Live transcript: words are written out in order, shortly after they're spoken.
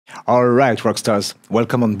All right, rockstars,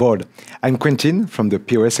 welcome on board. I'm Quentin from the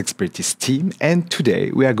POS expertise team, and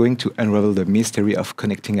today we are going to unravel the mystery of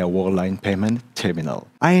connecting a Worldline payment terminal.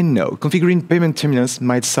 I know configuring payment terminals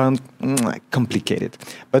might sound complicated,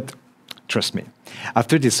 but trust me,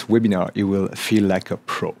 after this webinar, you will feel like a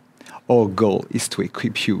pro. Our goal is to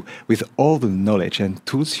equip you with all the knowledge and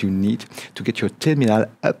tools you need to get your terminal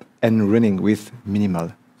up and running with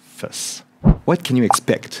minimal fuss. What can you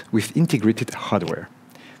expect with integrated hardware?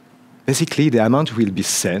 Basically, the amount will be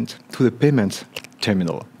sent to the payment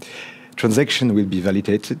terminal. Transaction will be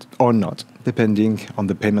validated or not, depending on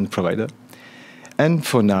the payment provider. And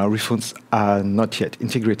for now, refunds are not yet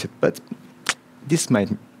integrated, but this might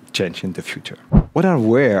change in the future. What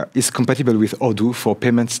hardware is compatible with Odoo for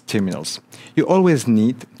payments terminals? You always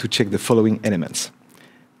need to check the following elements: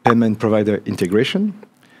 payment provider integration,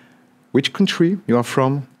 which country you are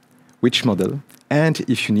from, which model, and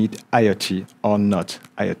if you need IoT or not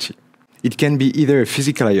IoT. It can be either a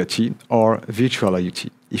physical IoT or virtual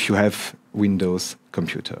IoT if you have Windows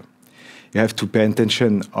computer. You have to pay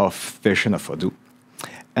attention of version of Odoo.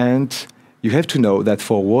 And you have to know that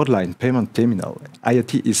for Worldline payment terminal,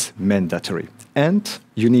 IoT is mandatory. And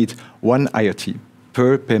you need one IoT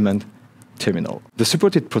per payment terminal. The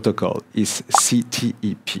supported protocol is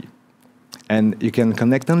CTEP. And you can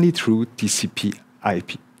connect only through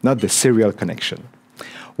TCP/IP, not the serial connection.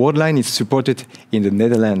 Worldline is supported in the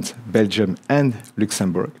Netherlands, Belgium, and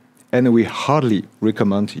Luxembourg, and we hardly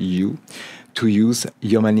recommend you to use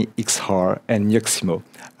Yomani XR and Yoximo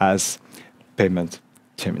as payment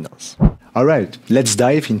terminals. All right, let's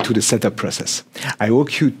dive into the setup process. I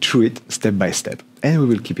walk you through it step by step, and we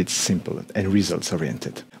will keep it simple and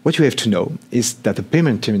results-oriented. What you have to know is that the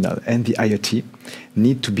payment terminal and the IoT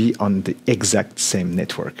need to be on the exact same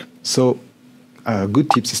network. So a good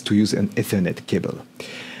tip is to use an Ethernet cable.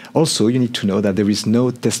 Also, you need to know that there is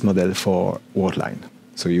no test model for Worldline,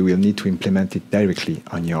 so you will need to implement it directly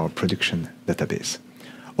on your production database.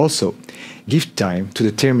 Also, give time to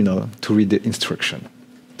the terminal to read the instruction.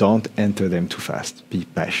 Don't enter them too fast. Be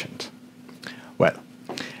patient. Well,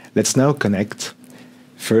 let's now connect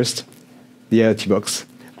first the IoT box,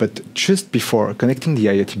 but just before connecting the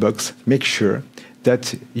IoT box, make sure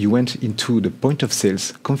that you went into the point of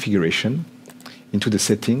sales configuration, into the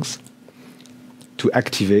settings, to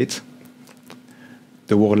activate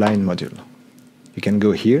the Worldline module. You can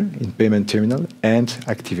go here in Payment Terminal and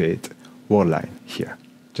activate Worldline here,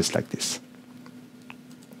 just like this.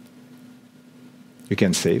 You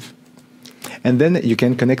can save. And then you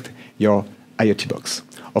can connect your IoT box.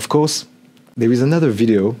 Of course, there is another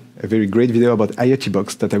video, a very great video about IoT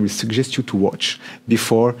box that I will suggest you to watch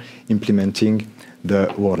before implementing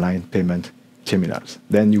the Worldline payment terminals.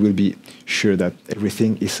 Then you will be sure that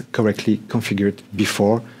everything is correctly configured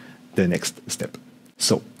before the next step.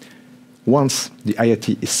 So, once the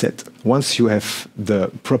IoT is set, once you have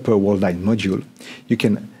the proper Worldline module, you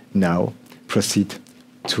can now proceed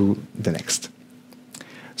to the next.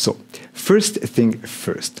 So, first thing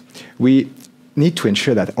first, we need to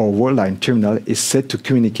ensure that our Worldline terminal is set to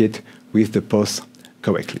communicate with the POS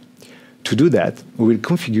correctly. To do that, we will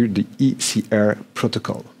configure the ECR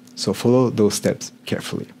protocol. So follow those steps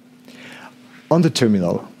carefully. On the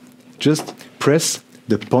terminal, just press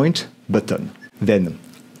the point button, then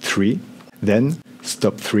 3, then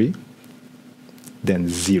stop 3, then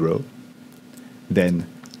 0, then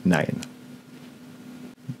 9.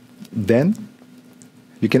 Then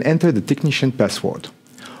you can enter the technician password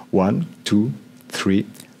 1, 2, 3,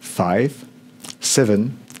 5,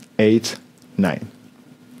 7, 8, 9.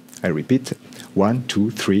 I repeat 1,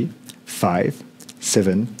 2, 3, 5,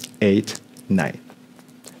 7, 8, 9.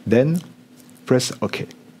 Then press OK.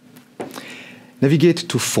 Navigate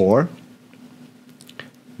to 4,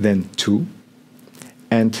 then 2,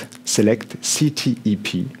 and select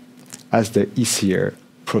CTEP as the ECR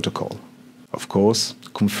protocol. Of course,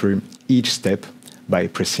 confirm each step by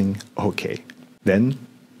pressing OK. Then,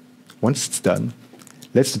 once it's done,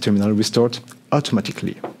 let the terminal restart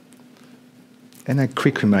automatically. And a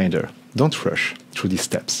quick reminder, don't rush through these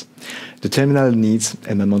steps. The terminal needs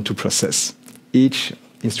a moment to process each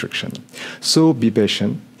instruction. So be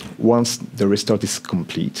patient. Once the restart is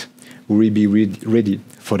complete, we will be ready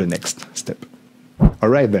for the next step. All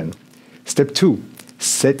right then. Step 2,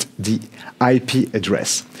 set the IP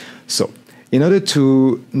address. So in order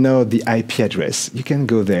to know the IP address, you can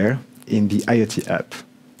go there in the IoT app.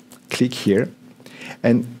 Click here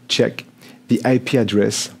and check the IP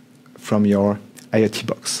address from your IoT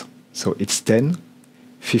box. So it's 10,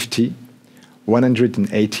 50,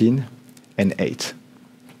 118, and 8.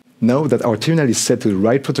 Now that our terminal is set to the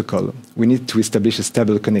right protocol, we need to establish a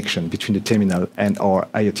stable connection between the terminal and our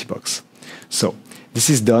IoT box. So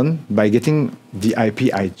this is done by getting the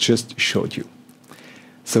IP I just showed you.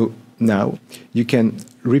 So now you can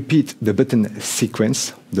repeat the button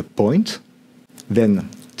sequence, the point, then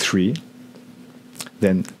 3,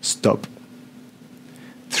 then stop,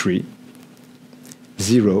 3,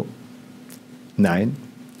 0, 9,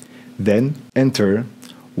 then enter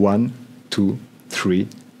 1, 2, 3,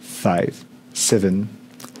 5, 7,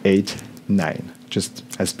 8, 9, just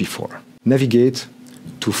as before. Navigate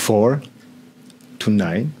to 4, to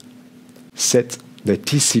 9, set the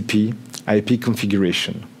TCP IP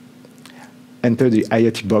configuration. Enter the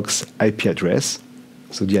IoT box IP address,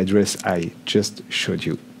 so the address I just showed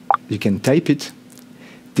you. You can type it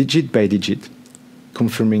digit by digit,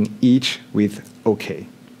 confirming each with OK.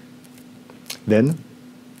 Then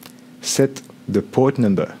set the port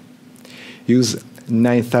number. Use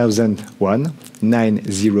 9001,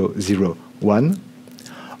 9001,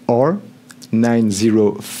 or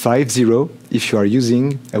 9050 if you are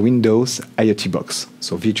using a Windows IoT box,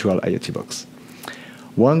 so virtual IoT box.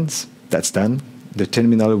 Once that's done, the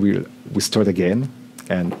terminal will restart again,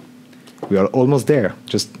 and we are almost there.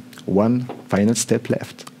 Just one final step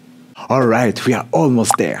left. All right, we are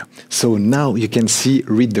almost there. So now you can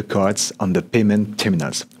read the cards on the payment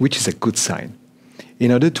terminals, which is a good sign.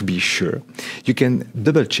 In order to be sure, you can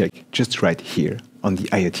double check just right here on the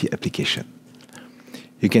IoT application.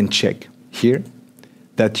 You can check here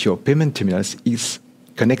that your payment terminals is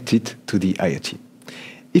connected to the IoT.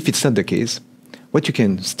 If it's not the case, what you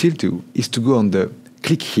can still do is to go on the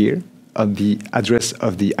click here on the address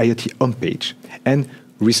of the IoT homepage and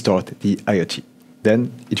restart the IoT.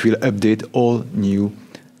 Then it will update all new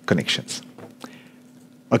connections.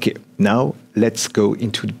 Okay, now let's go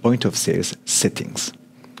into the point of sales settings.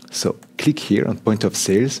 So click here on point of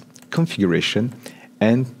sales, configuration,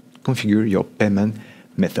 and configure your payment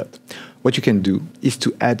method. What you can do is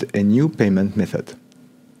to add a new payment method,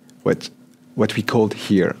 what we called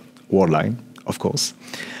here Worldline, of course,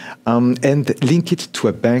 and link it to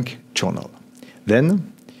a bank journal.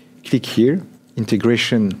 Then click here,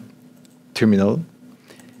 integration terminal,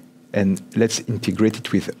 and let's integrate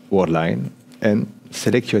it with Worldline and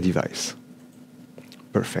select your device.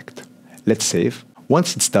 Perfect. Let's save.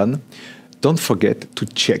 Once it's done, don't forget to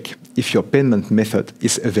check if your payment method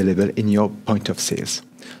is available in your point of sales.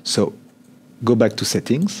 So go back to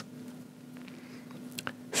settings,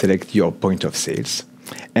 select your point of sales,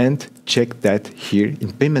 and check that here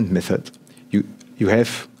in payment method, you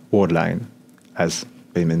have Worldline as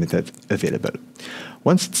payment method available.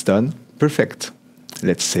 Once it's done, perfect.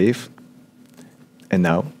 Let's save. And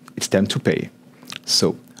now it's time to pay.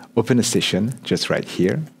 So open a session just right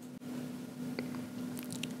here.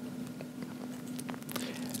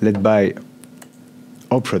 Let's buy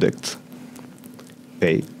our product,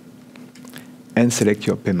 pay, and select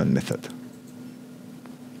your payment method.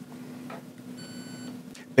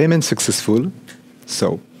 Payment successful.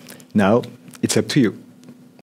 So now it's up to you.